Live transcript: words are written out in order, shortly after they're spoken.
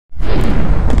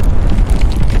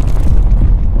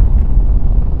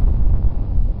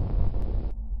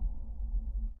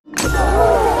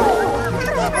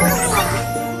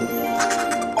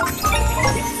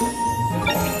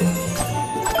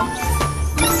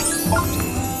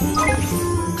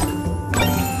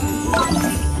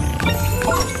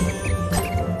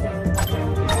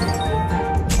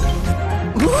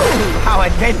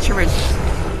adventurous.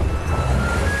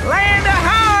 Land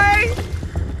ahoy!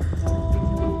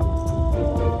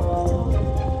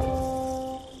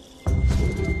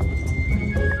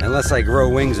 Unless I grow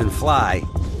wings and fly,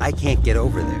 I can't get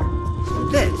over there.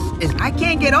 This is... I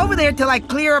can't get over there till I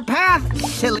clear a path.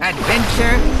 Silly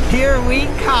adventure, here we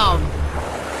come.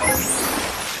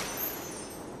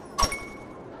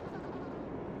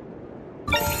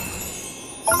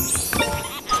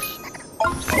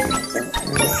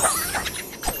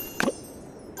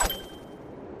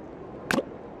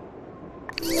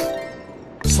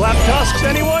 Slap tusks,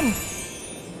 anyone?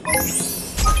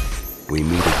 We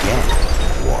meet again,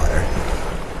 water.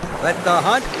 Let the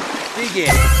hunt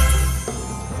begin.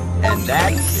 And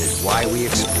that is why we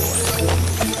explore.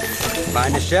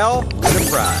 Find a shell, win a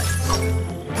prize.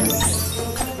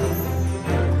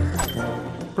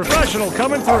 Professional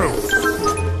coming through.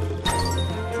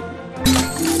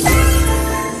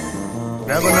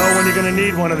 Never know when you're gonna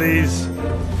need one of these.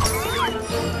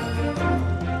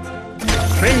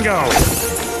 Bingo!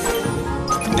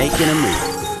 Making a move.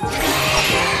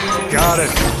 Got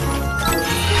it.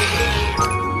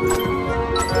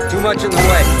 Too much in the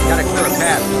way. Gotta clear a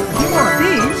path. A few more of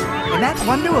these, and that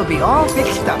wonder will be all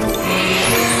fixed up.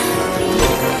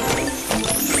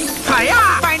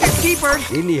 Hiya! Finders keepers!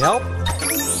 Need any help?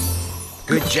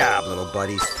 Good job, little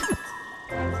buddies.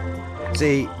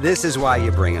 See, this is why you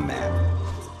bring a map.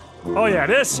 Oh yeah,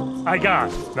 this I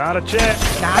got. Not a chance.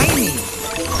 Shiny!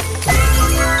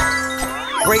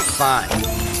 Great find.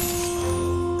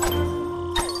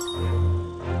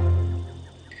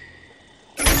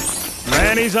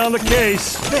 Manny's on the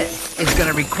case. This is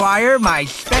gonna require my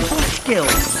special skills.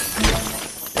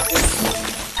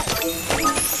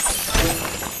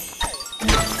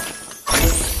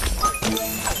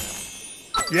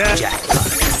 Yeah. Jackpot.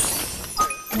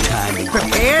 Time to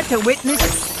Prepare to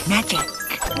witness magic.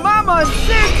 Mama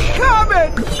Sid's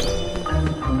coming!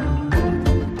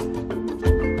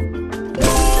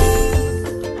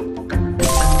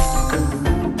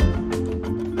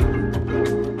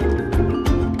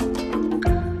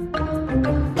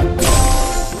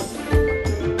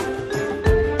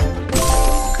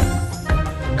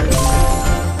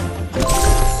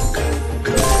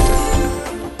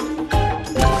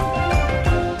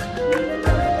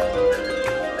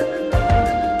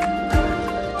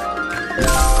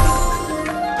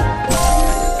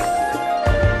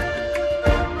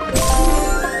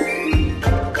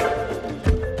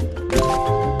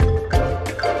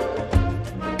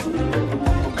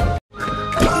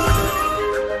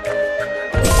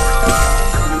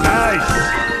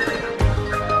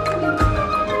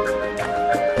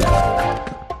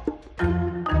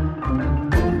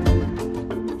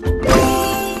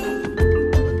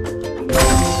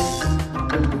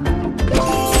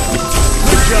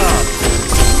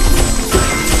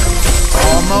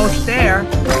 Almost there.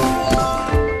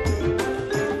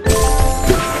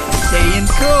 Staying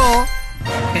cool.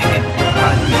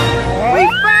 We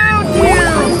found you!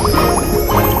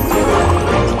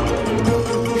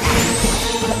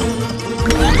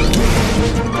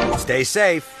 stay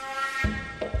safe.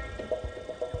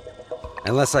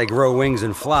 Unless I grow wings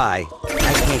and fly,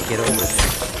 I can't get over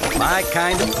there. My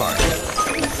kind of party.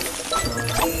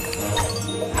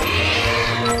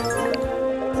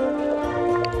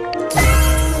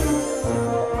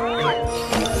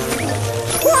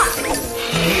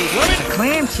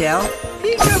 Clamshell?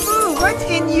 Peekaboo, what's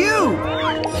in you?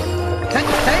 Set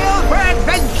sail for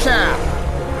adventure!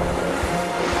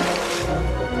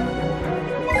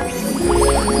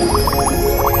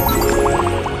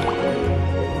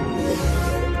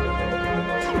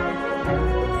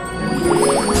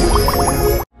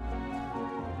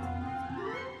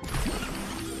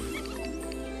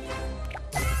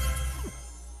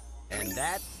 And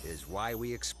that is why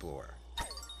we explore.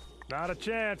 Not a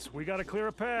chance. We gotta clear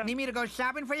a path. Need me to go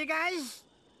shopping for you guys?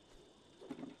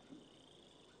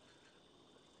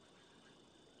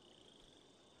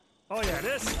 Oh yeah,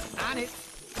 this. On it.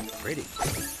 Pretty.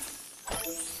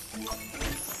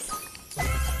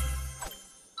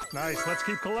 Nice. Let's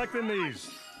keep collecting these.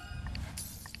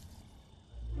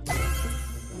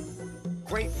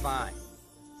 Great find.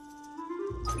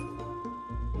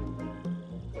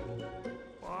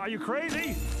 Are you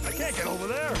crazy? I can't get over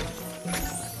there.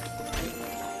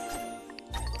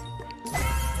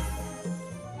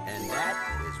 And that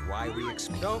is why we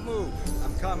don't move.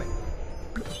 I'm coming.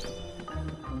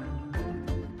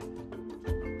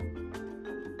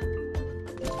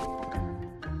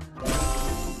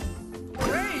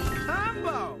 Great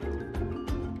combo!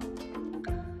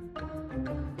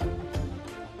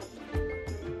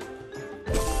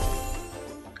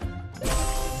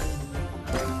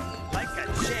 Like a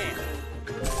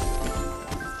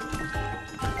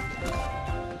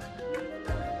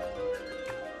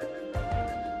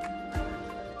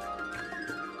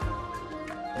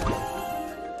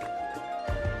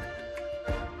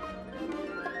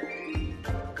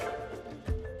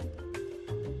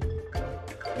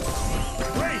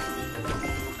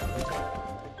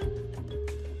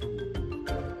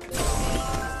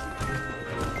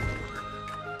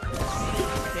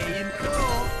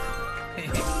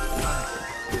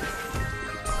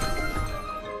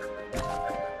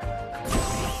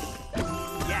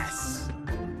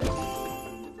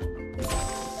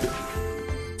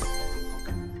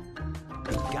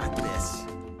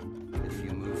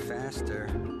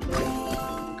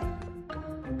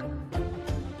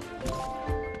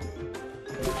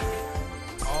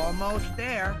Almost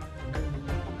there.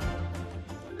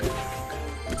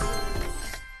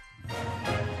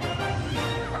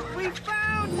 We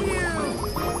found you!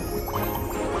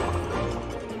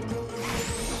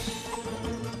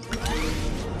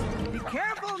 Be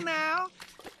careful now.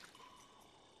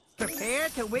 Prepare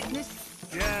to witness.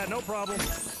 Yeah, no problem.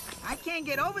 I can't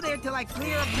get over there till I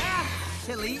clear a path,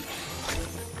 silly.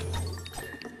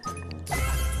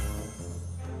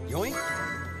 Yoink.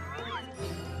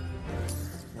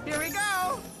 Here we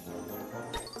go.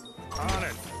 On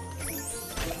it.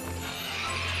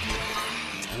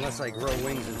 Unless I grow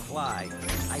wings and fly,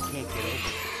 I can't get over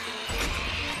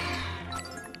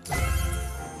it.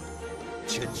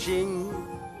 Cha-ching.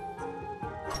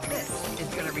 This is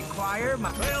gonna require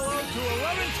my Payload to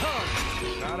 11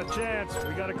 tons. Not a chance.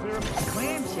 We gotta clear up.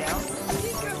 clamshell.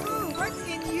 Peekaboo, what's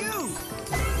in you?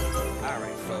 All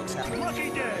right, folks. Lucky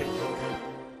day.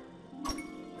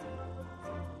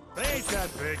 They ain't that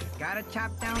big. Gotta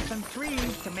chop down some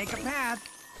trees to make a path.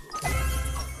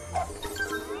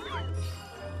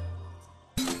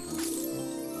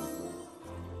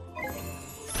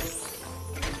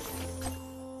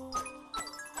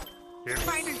 Here.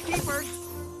 Finders keepers.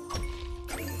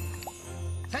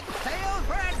 Set sail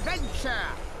for adventure.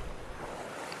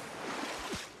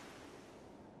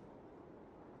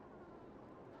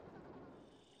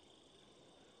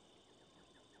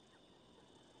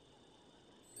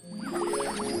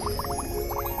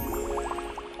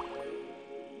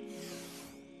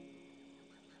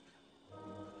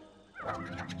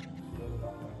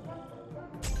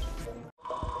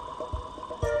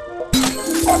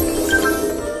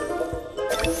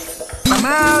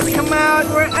 Come out,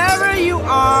 wherever you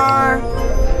are.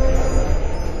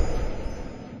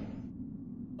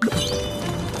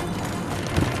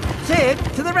 Sid,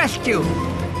 to the rescue.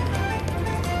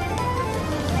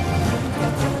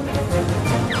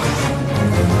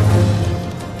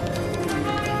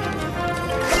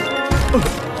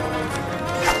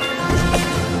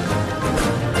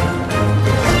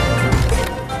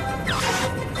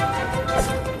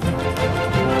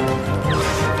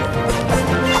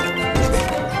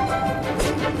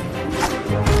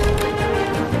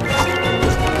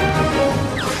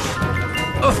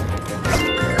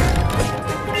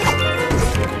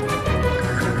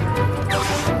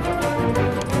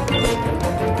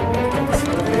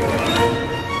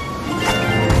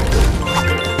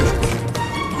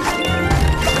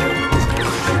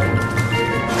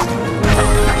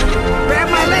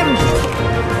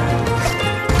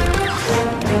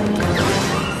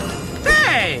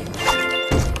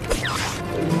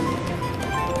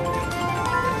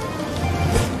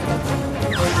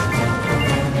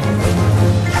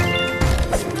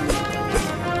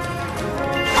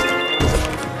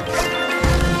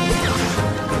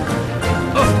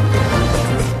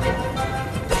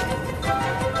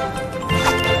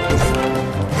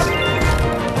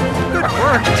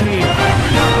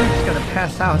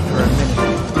 Pass out for a minute.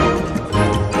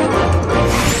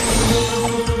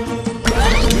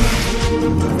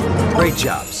 Great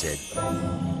job, Sid.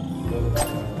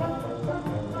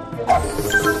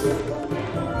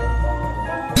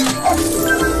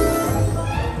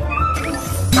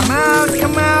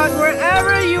 Come out,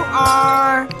 wherever you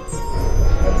are.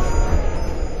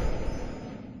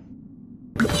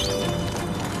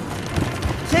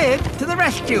 Sid, to the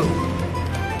rescue.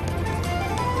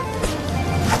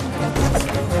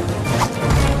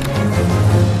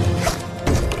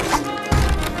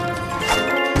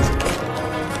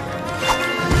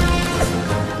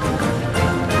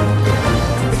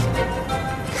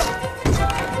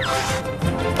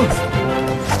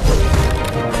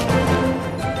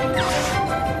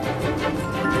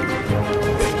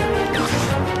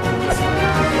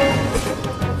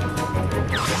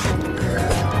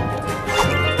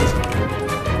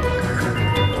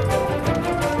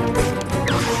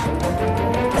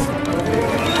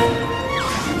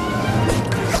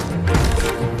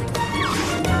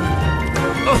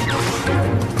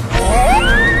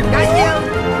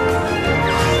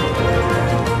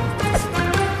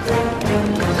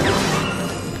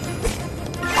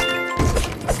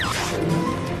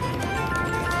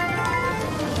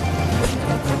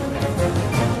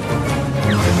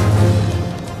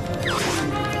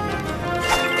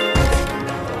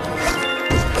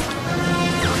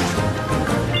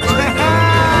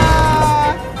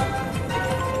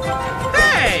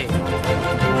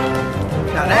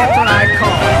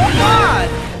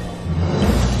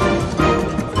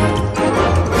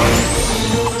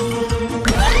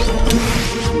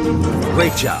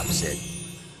 Great job, Sid.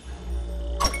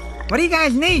 What do you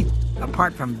guys need,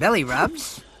 apart from belly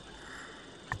rubs?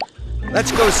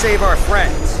 Let's go save our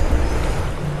friends.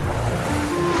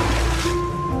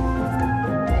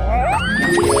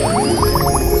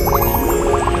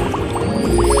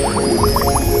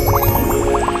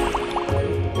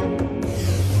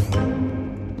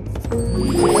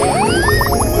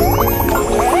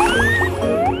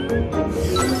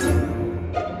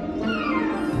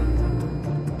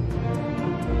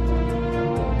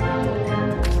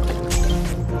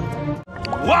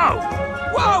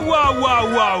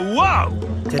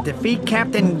 defeat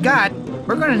Captain Gut,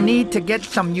 we're gonna need to get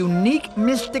some unique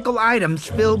mystical items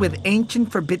filled with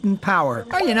ancient forbidden power.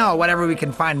 Or, you know, whatever we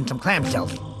can find in some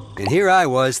clamshells. And here I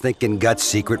was thinking Gut's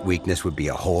secret weakness would be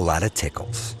a whole lot of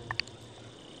tickles.